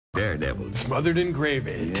Daredevils. Smothered in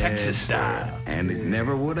gravy, Yes, Texas sir. style. And it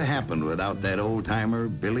never would have happened without that old-timer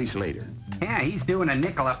Billy Slater. Yeah, he's doing a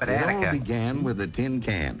nickel up at It all Attica. began with a tin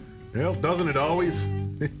can. Well, doesn't it always?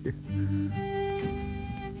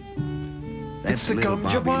 That's the little gum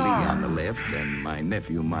Bobby Lee jabbar. on the left and my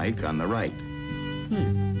nephew Mike on the right.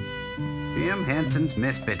 Jim Henson's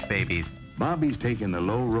Misfit Babies. Bobby's taking the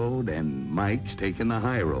low road and Mike's taking the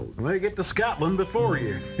high road. They get to Scotland before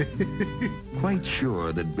you. Quite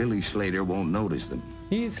sure that Billy Slater won't notice them.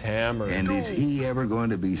 He's hammered. And is he ever going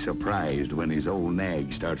to be surprised when his old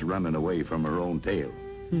nag starts running away from her own tail?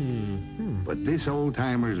 But this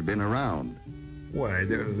old-timer's been around. Why,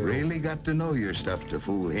 they're Really got to know your stuff to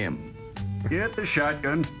fool him. Get the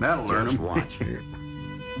shotgun. That'll learn Just him. watch.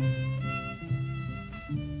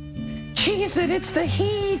 Cheese it, it's the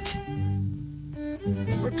heat.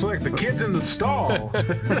 Looks like the kid's in the stall.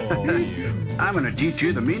 Oh, you. I'm gonna teach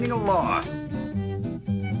you the meaning of law.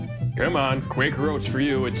 Come on, Quaker Oats for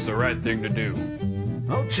you. It's the right thing to do.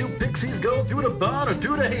 Don't you pixies go through the barn or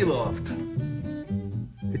through the hayloft.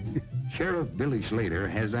 Sheriff Billy Slater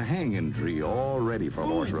has a hanging tree all ready for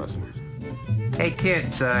horse rustlers. Hey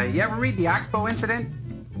kids, you ever read the Oxbow incident?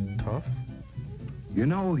 Tough. You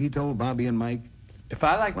know, he told Bobby and Mike, If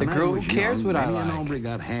I like the when I girl, who was cares young, what I many an like? hombre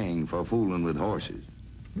got hanged for fooling with horses.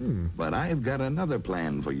 But I've got another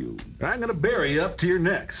plan for you. I'm gonna bury you up to your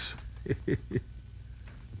necks.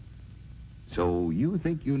 So you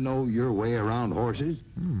think you know your way around horses?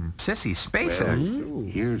 Sissy Spacer. Well,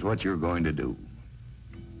 here's what you're going to do.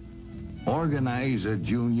 Organize a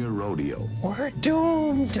junior rodeo. We're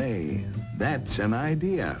doomed. Say, that's an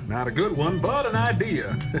idea. Not a good one, but an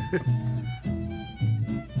idea.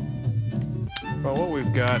 Well, what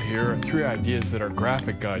we've got here are 3 ideas that our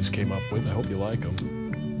graphic guys came up with. I hope you like them.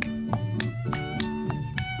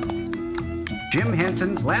 Jim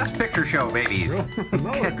Henson's Last Picture Show, babies.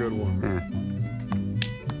 Another good one.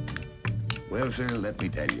 Well, sir, let me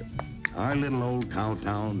tell you. Our little old cow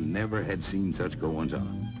town never had seen such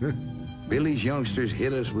goings-on. Billy's youngsters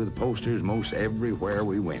hit us with posters most everywhere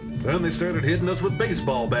we went. Then they started hitting us with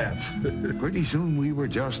baseball bats. Pretty soon we were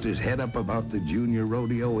just as head up about the junior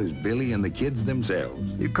rodeo as Billy and the kids themselves.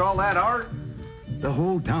 You call that art? The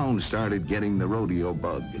whole town started getting the rodeo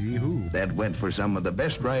bug. Yee-hoo. That went for some of the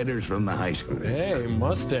best riders from the high school. Hey,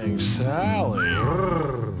 Mustang Sally.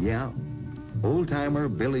 Yeah, old-timer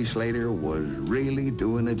Billy Slater was really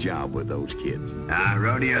doing a job with those kids.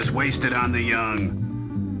 Rodeo's wasted on the young.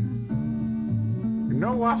 You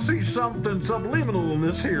know, I see something subliminal in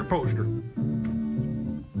this here poster.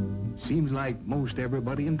 Seems like most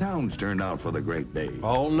everybody in town's turned out for the great day.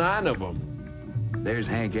 All 9 of them. There's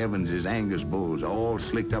Hank Evans' Angus bulls all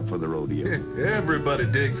slicked up for the rodeo. Everybody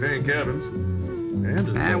digs Hank Evans. And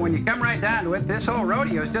his And when you come right down to it, this whole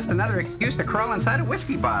rodeo is just another excuse to crawl inside a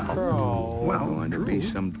whiskey bottle. Oh, Well, Going to be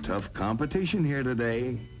some tough competition here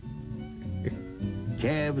today.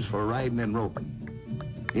 Calves for riding and roping.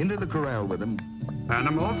 Into the corral with them.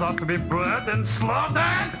 Animals ought to be bred and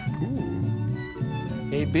slaughtered.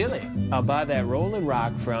 hey, Billy, I'll buy that Rolling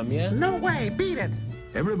Rock from you. No way, beat it.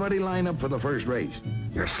 Everybody line up for the first race.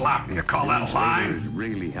 You're sloppy. You call that a Slater line? is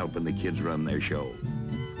really helping the kids run their show.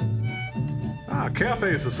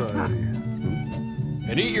 Cafe Society.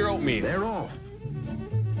 And eat your oatmeal. They're off.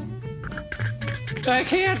 I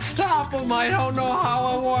can't stop them. I don't know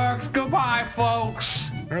how it works. Goodbye,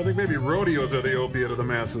 folks. I think maybe rodeos are the opiate of the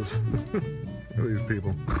masses. These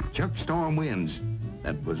people. Chuck Storm wins.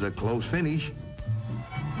 That was a close finish.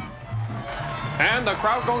 And the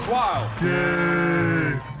crowd goes wild.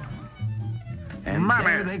 Yay! And Mama.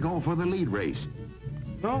 there they go for the lead race.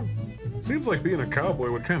 Well, seems like being a cowboy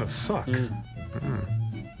would kind of suck.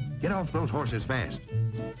 Get off those horses fast.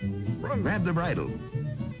 Run. Grab the bridle.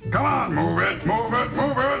 Come on, move it, move it,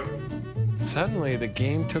 move it. Suddenly, the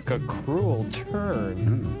game took a cruel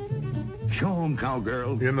turn. Show 'em,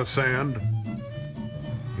 cowgirl. In the sand.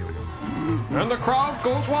 And the crowd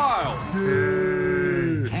goes wild.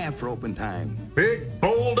 Yay! Calf roping time. Big,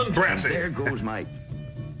 bold, and And brassy. there goes Mike.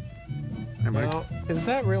 Hey, Mike. Now, is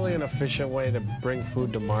that really an efficient way to bring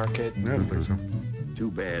food to market? I don't think so.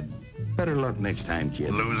 Too bad. Better luck next time,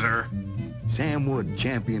 kid. Loser. Sam Wood,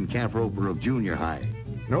 champion calf roper of junior high.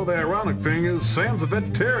 No, the ironic thing is Sam's a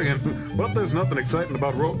vegetarian, but there's nothing exciting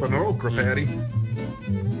about roping an okra patty.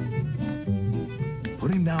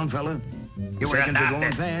 Put him down, fella. You were Seconds are going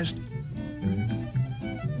adopted. fast.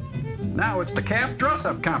 Now it's the calf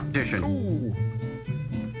dress-up competition. Ooh.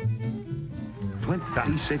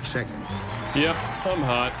 26 seconds. Yep, I'm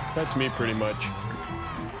hot. That's me pretty much.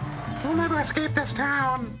 We'll never escape this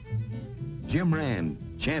town. Jim Rand,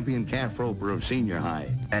 champion calf roper of senior high.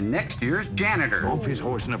 And next year's janitor. Off his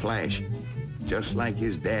horse in a flash. Just like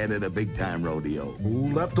his dad at a big-time rodeo.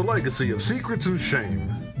 Who left a legacy of secrets and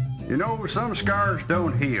shame. You know, some scars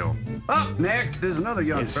don't heal. Up next is another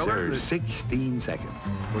young Yes, fella. sir. 16 seconds.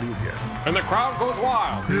 What do you get? And the crowd goes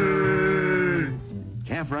wild.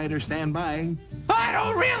 Calf rider, stand by. I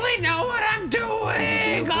don't really know what I'm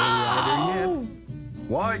doing! Bull rider Oh!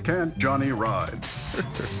 Why can't Johnny ride?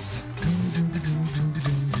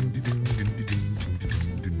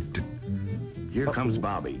 Here comes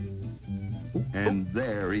Bobby. And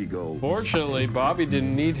there he goes. Fortunately, Bobby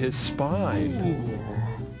didn't need his spine.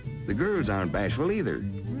 The girls aren't bashful either.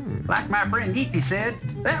 Like my friend Geeky said,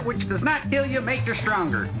 that which does not kill you makes you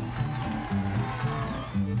stronger.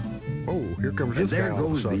 Oh, here comes And this guy there all of a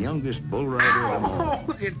goes the sudden. youngest bull rider of all.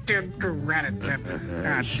 Oh, you did rat-a-tat.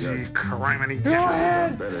 Ah, gee, Shut. criminy. Go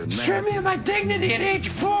ahead! Better than Strip that. me of my dignity at age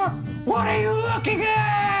 4! What are you looking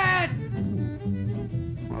at?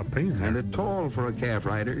 A lot of pain And there. a tall for a calf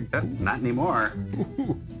rider. Not anymore.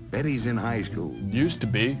 Betty's in high school. Used to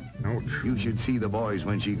be. Ouch. You should see the boys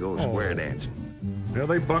when she goes square Oh. dancing. Yeah,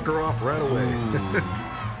 they buck her off right away.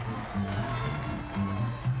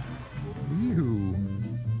 Ew.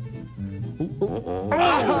 Oh,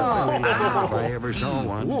 if I ever saw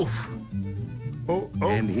one. Woof. Oh, oh.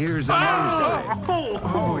 And here's a nosedive.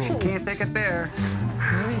 Oh, she can't take it there.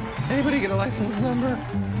 Anybody get a license number?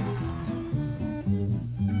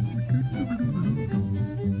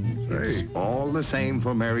 Hey. All the same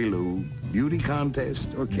for Mary Lou. Beauty contest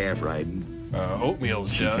or calf riding.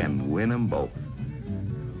 Oatmeal's She done. can win them both.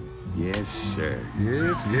 Yes, sir.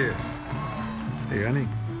 Yes, yes. Hey, honey,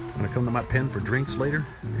 wanna come to my pen for drinks later?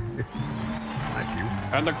 Thank you.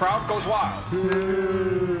 And the crowd goes wild.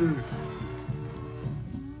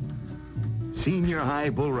 Senior high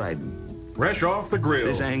bull riding. Fresh off the grill.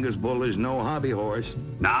 This Angus bull is no hobby horse.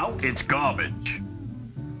 Now it's garbage.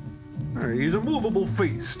 Hey, he's a movable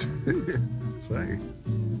feast. Say.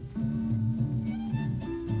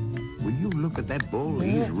 Will you look at that bull?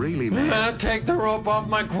 He's really mad. Take the rope off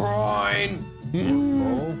my groin!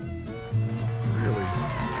 Oh, really?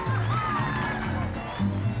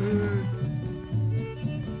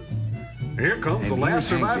 Here comes the And last here's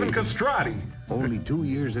Hank surviving Davis. castrati. Only 2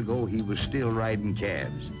 years ago, he was still riding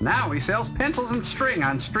calves. Now he sells pencils and string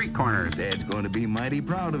on street corners. Dad's going to be mighty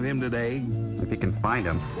proud of him today. If you can find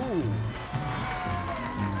them. Ooh.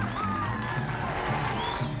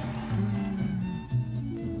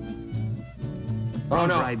 Oh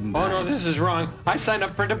no, Riding oh no, down. this is wrong. I signed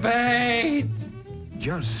up for debate!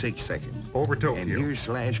 Just 6 seconds. Over And Tokyo. here's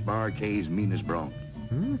Slash Bar K's meanest bronc.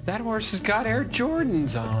 That horse has got Air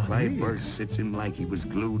Jordans on. Clyde Burke sits him like he was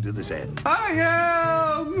glued to the saddle. I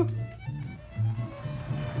am!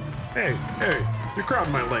 Hey, hey, you're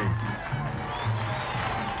crowding my lane.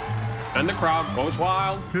 And the crowd goes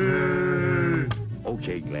wild.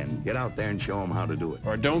 Okay, Glenn, get out there and show him how to do it.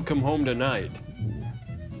 Or don't come home tonight.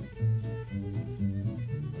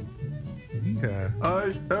 Yeah.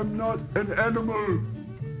 I am not an animal.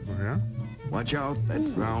 Yeah? Watch out,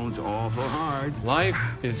 that ground's awful hard. Life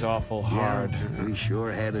is awful hard. Yeah, we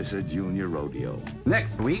sure had us a junior rodeo.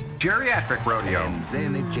 Next week, geriatric rodeo. And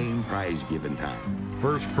then it came prize giving time.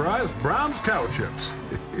 First prize, Brown's cow chips.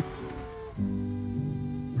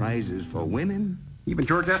 Prizes for winning Even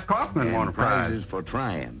George S. Kaufman won a and prize. prizes for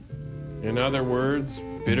trying. In other words,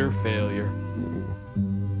 bitter failure.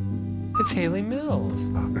 It's Haley Mills.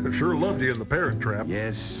 Sure loved you in the Parent Trap.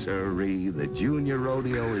 Yes, sirree, the junior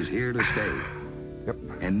rodeo is here to stay. Yep.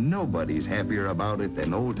 And nobody's happier about it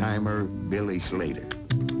than old-timer Billy Slater.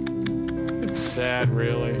 It's sad,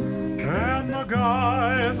 really. And the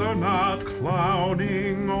guys are not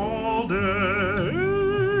clowning all day.